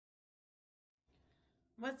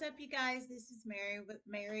What's up, you guys? This is Mary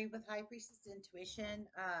with High Priestess Intuition.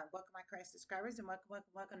 Welcome, my current subscribers, and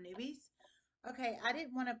welcome, newbies. Okay, I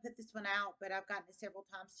didn't want to put this one out, but I've gotten it several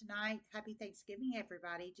times tonight. Happy Thanksgiving,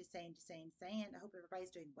 everybody. Just saying. I hope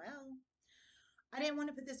everybody's doing well. I didn't want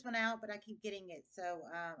to put this one out, but I keep getting it. So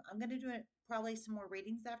I'm going to do probably some more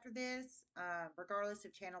readings after this, regardless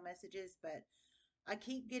of channel messages. But I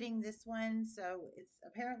keep getting this one. So it's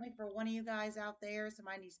apparently for one of you guys out there.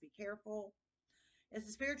 Somebody needs to be careful. It's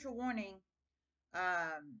a spiritual warning.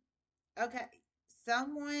 Okay,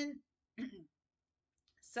 someone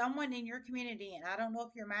someone in your community, and I don't know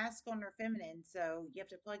if you're masculine or feminine, so you have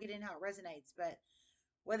to plug it in how it resonates, but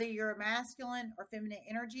whether you're a masculine or feminine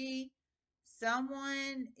energy,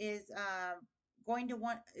 someone is going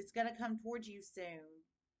to come towards you soon.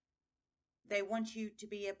 They want you to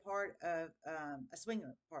be a part of a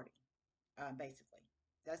swinger party, basically.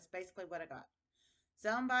 That's basically what I got.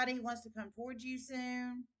 Somebody wants to come towards you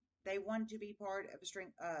soon. They want to be part of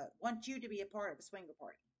want you to be a part of a swinger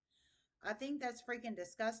party. I think that's freaking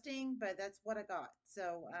disgusting, but that's what I got.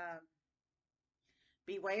 So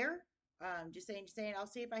beware. Just saying. I'll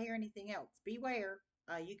see if I hear anything else. Beware.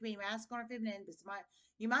 You can be masculine or feminine, but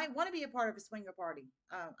you might want to be a part of a swinger party.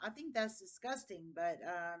 I think that's disgusting, but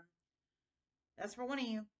that's for one of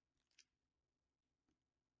you.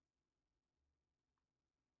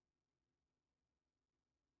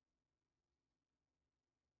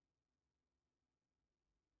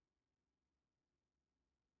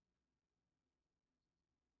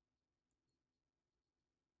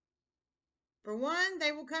 For one,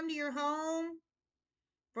 they will come to your home.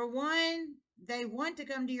 For one, they want to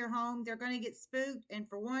come to your home. They're going to get spooked, and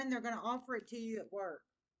for one, they're going to offer it to you at work.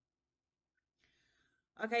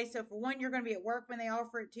 Okay, so for one, you're going to be at work when they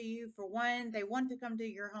offer it to you. For one, they want to come to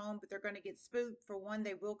your home, but they're going to get spooked. For one,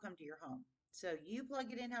 they will come to your home. So you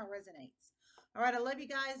plug it in how it resonates. All right, I love you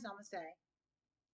guys. Namaste.